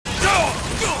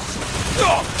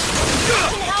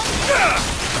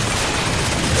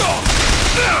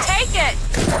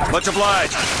Much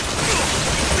obliged.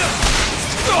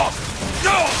 I'll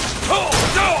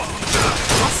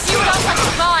see what else I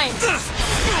can find.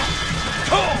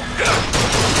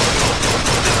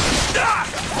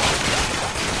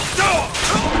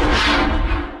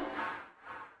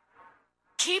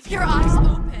 Keep your eyes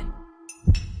open.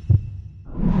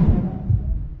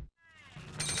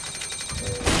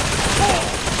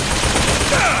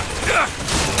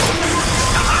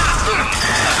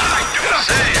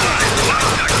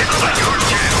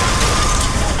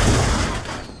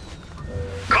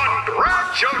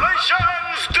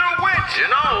 Congratulations, DeWitt! You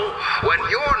know, when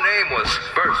your name was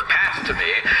first passed to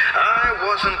me, I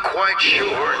wasn't quite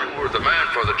sure you were the man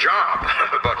for the job.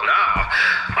 But now,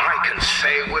 I can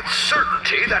say with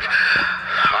certainty that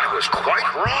I was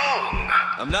quite wrong.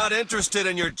 I'm not interested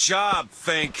in your job,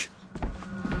 Fink.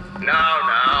 Now,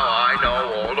 I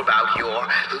know all about your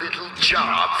little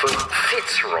job for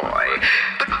Fitzroy.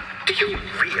 But do you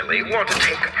really want to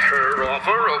take her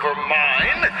offer over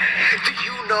mine? Do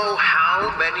you know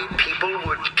how many people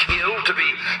would kill to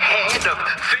be head of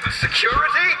Fitz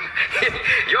Security?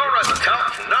 You're a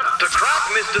tough nut to crack,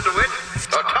 Mr. DeWitt.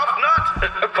 A tough nut.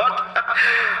 But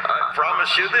I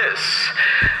promise you this.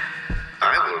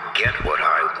 I will get what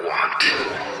I want.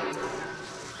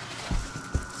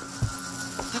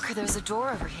 Look, there's a door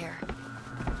over here.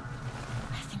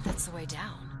 I think that's the way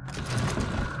down.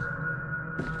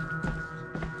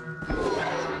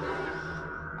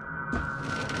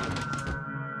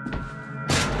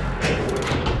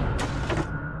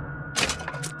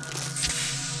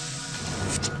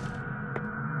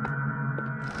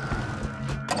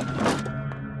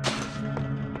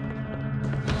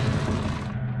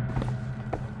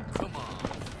 Come on,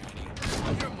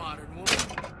 Freddy. You're a modern woman.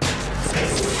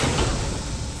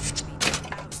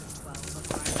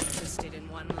 Interested in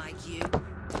one like you.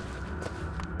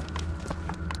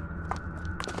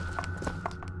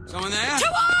 Someone there? To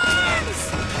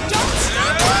arms! Don't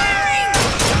stop firing!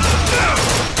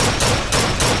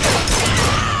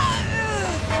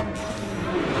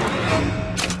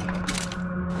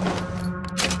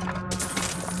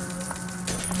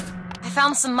 I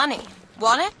found some money.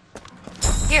 Want it?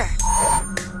 Here.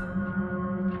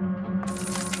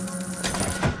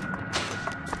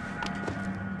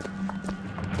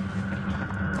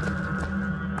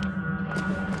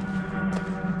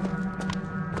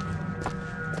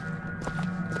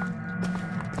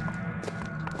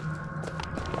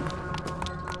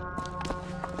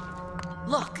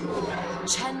 Look,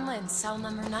 Chen Lin, cell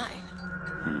number 9.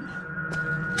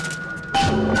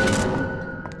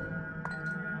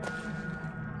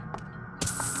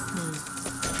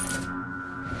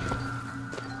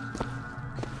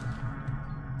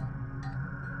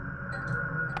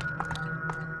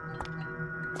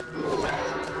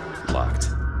 Locked.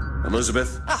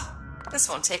 Elizabeth? Oh, this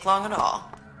won't take long at all.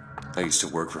 I used to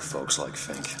work for folks like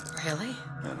Fink. Really?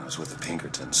 And I was with the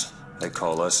Pinkertons. They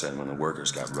call us in when the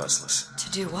workers got restless.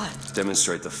 To do what?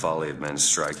 Demonstrate the folly of men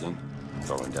striking,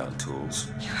 throwing down tools.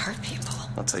 You hurt people.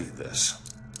 I'll tell you this.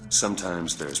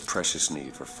 Sometimes there's precious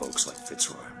need for folks like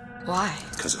Fitzroy. Why?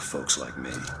 Because of folks like me.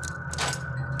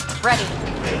 Ready.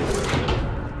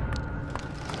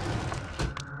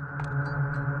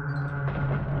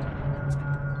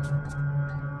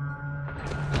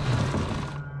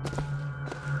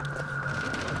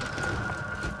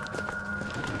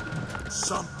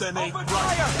 Something ain't right.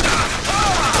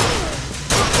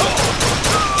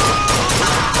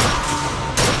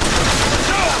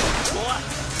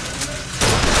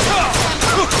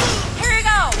 Here you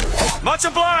go! Much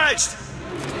obliged!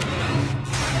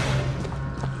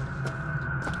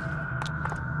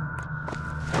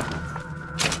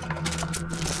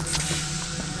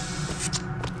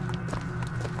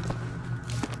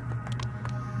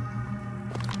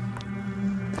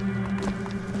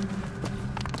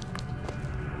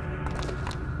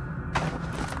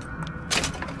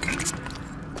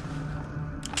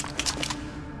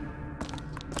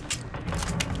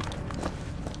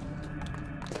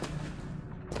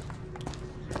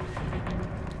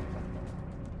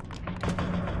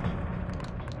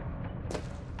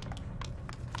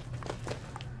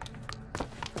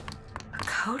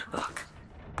 Code book.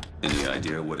 Any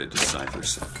idea what it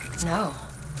deciphers? No.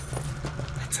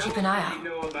 Let's keep an eye out. We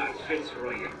know about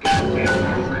Fitzroy, you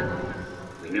goddamn crook.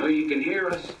 We know you can hear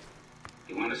us.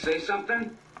 You want to say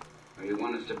something? Or you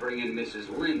want us to bring in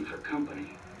Mrs. Lynn for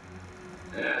company?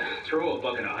 Throw a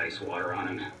bucket of ice water on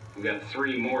him. We got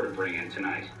 3 more to bring in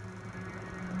tonight.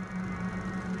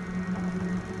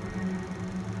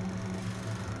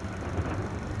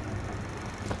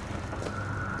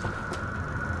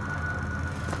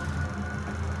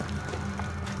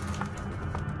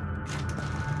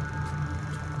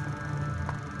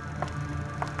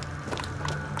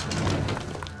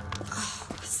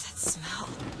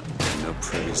 no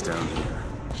privies down here.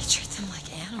 They treat them like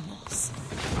animals.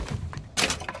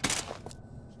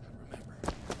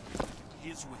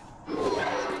 His will.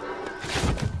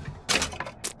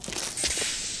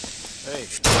 Hey.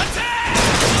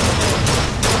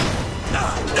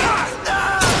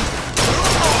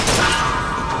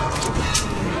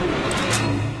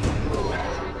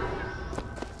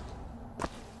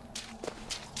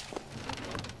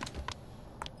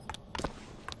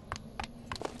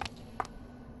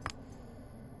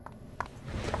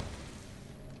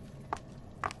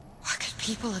 What could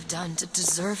people have done to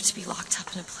deserve to be locked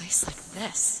up in a place like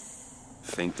this?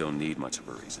 Fink don't need much of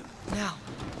a reason. No.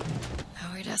 No,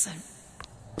 he doesn't.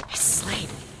 It's Slade.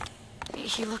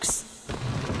 He looks...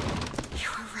 You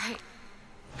were right.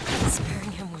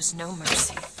 Sparing him was no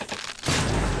mercy.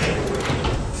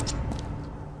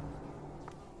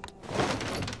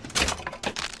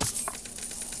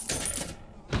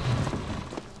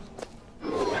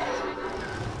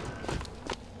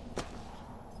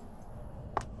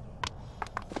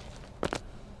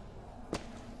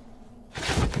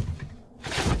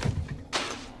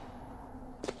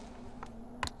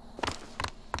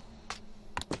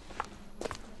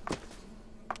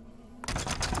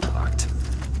 Locked.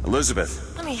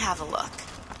 Elizabeth. Let me have a look.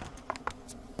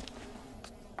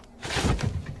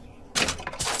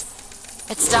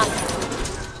 It's done.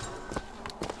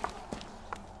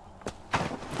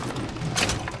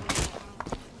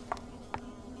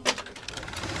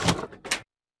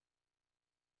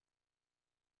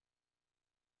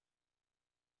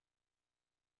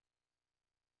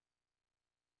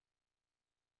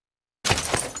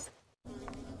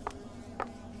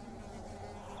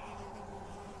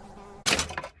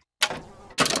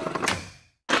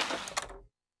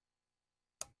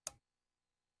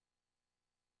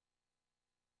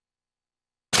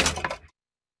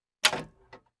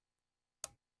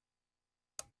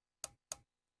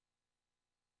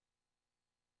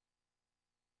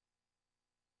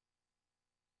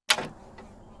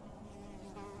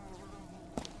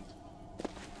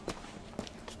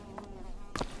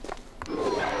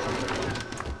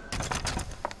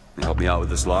 Can you help me out with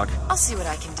this lock? I'll see what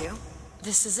I can do.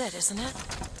 This is it, isn't it?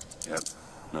 Yep.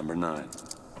 Number 9.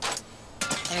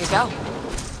 There you go.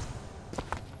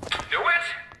 Do it?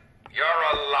 You're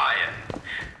a lion.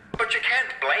 But you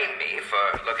can't blame me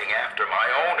for looking after my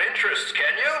own interests,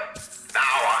 can you? Now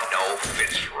I know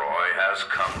Fitzroy has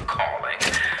come calling,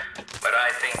 but I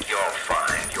think you'll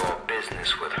find your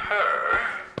business with her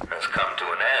has come to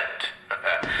an end.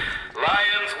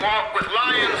 Lions walk with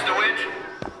lions, DeWitt,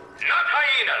 not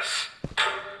hyenas.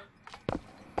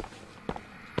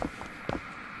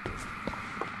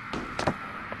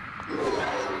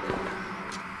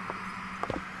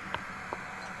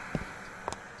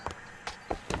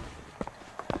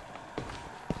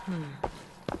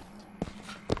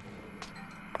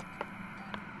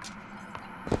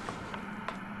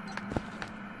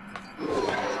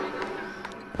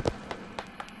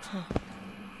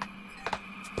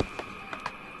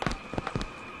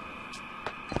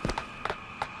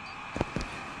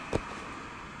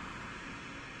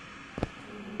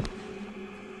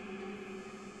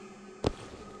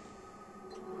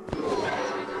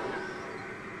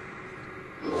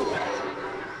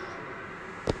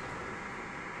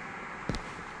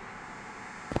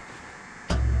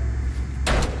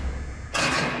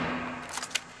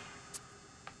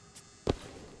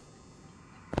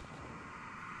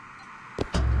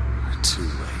 Too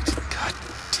late. God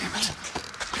damn it.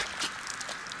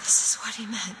 This is what he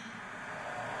meant.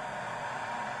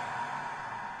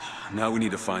 Now we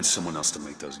need to find someone else to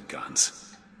make those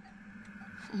guns.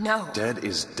 No. Dead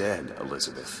is dead,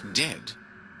 Elizabeth. Dead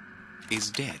is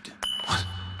dead.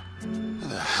 Where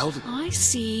the hell did... I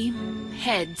see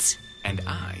heads. And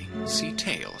I see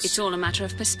tails. It's all a matter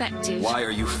of perspective. Why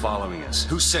are you following us?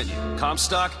 Who sent you?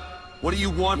 Comstock? What do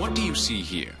you want? What do you see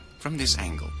here, from this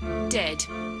angle? Dead.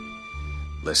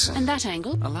 Listen. And that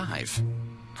angle? Alive.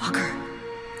 Walker.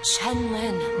 Chen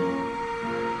Lin.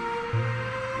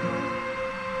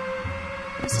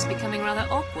 This is becoming rather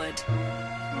awkward.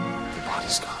 The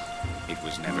body's gone. It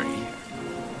was never here.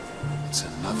 It's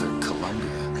another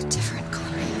Columbia. A different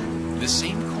Columbia. The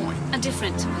same coin. A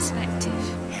different perspective.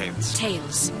 Heads.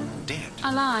 Tails. Dead.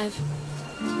 Alive.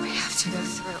 We have to go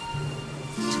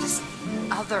through to this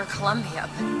other Columbia,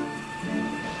 but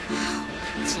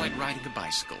It's like riding a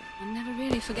bicycle. One never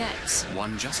really forgets.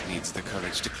 One just needs the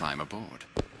courage to climb aboard.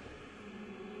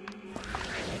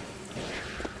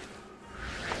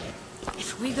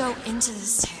 if we go into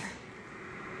this tear,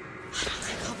 I don't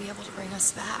think I'll be able to bring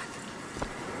us back.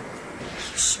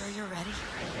 You sure you're ready?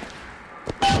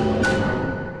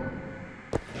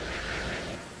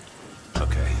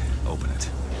 open it.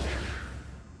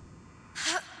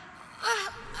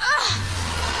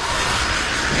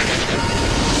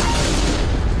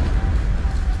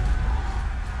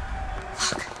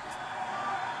 Look.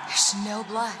 There's no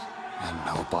blood. And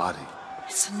no body.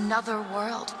 It's another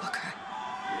world, Booker.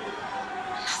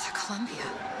 Another Columbia.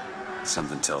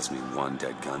 Something tells me one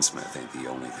dead gunsmith ain't the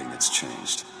only thing that's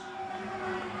changed.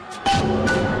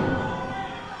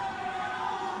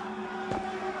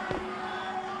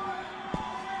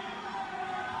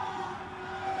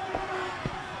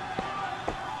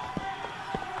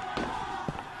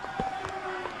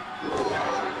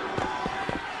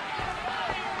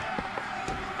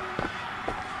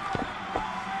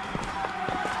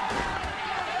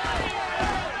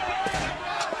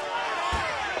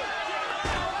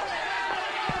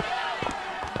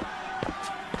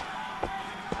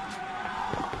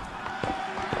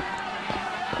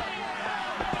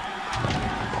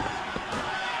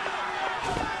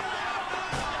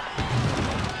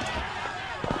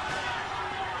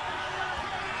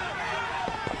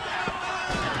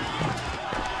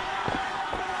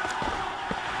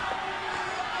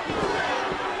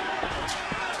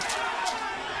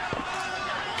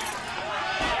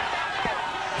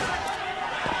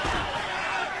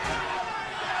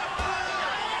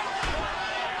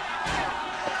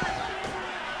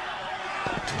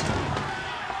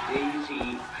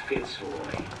 Daisy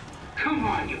Fitzroy. Come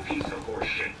on, you piece of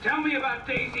horseshit. Tell me about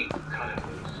Daisy. Cut it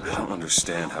loose. I don't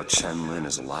understand how Chen Lin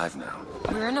is alive now.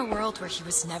 We're in a world where he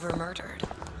was never murdered.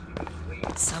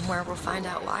 Somewhere we'll find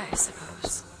out why, I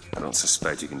suppose. I don't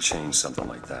suspect you can change something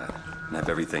like that and have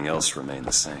everything else remain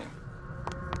the same.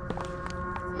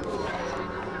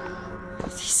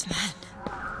 These men,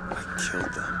 I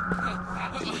killed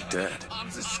them. They were dead. I'm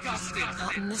disgusted.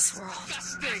 not in this world.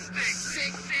 Stink.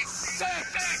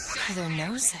 Look at their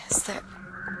noses.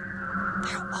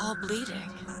 They're all bleeding.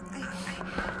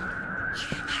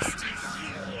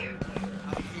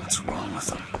 What's wrong with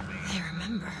them? They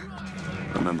remember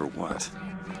Remember what?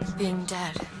 being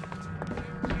dead.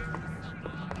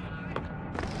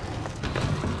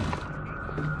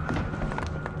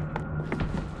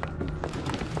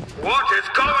 What is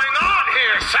going on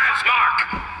here, Sansmark?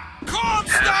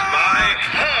 As my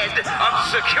head of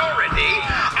security,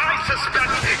 I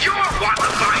suspect you're one to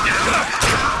find out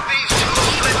how these two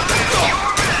slipped past your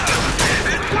men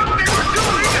and what they were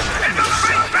doing in the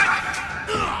basement.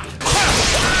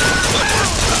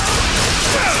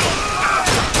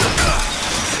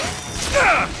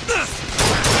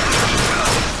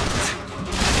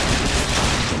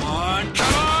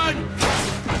 Come on!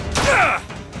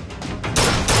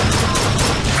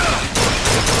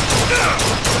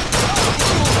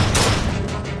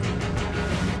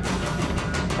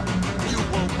 You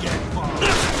won't get far.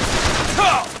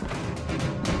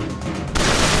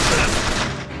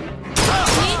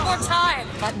 We need more time!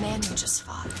 That man you just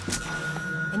fought.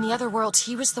 In the other world,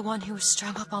 he was the one who was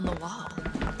strung up on the wall.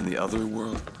 In the other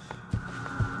world?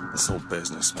 This whole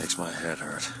business makes my head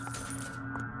hurt.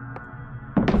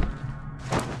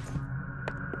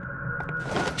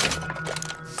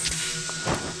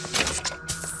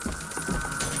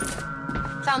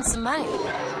 Found some money.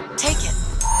 Take it.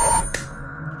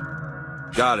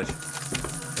 Got it.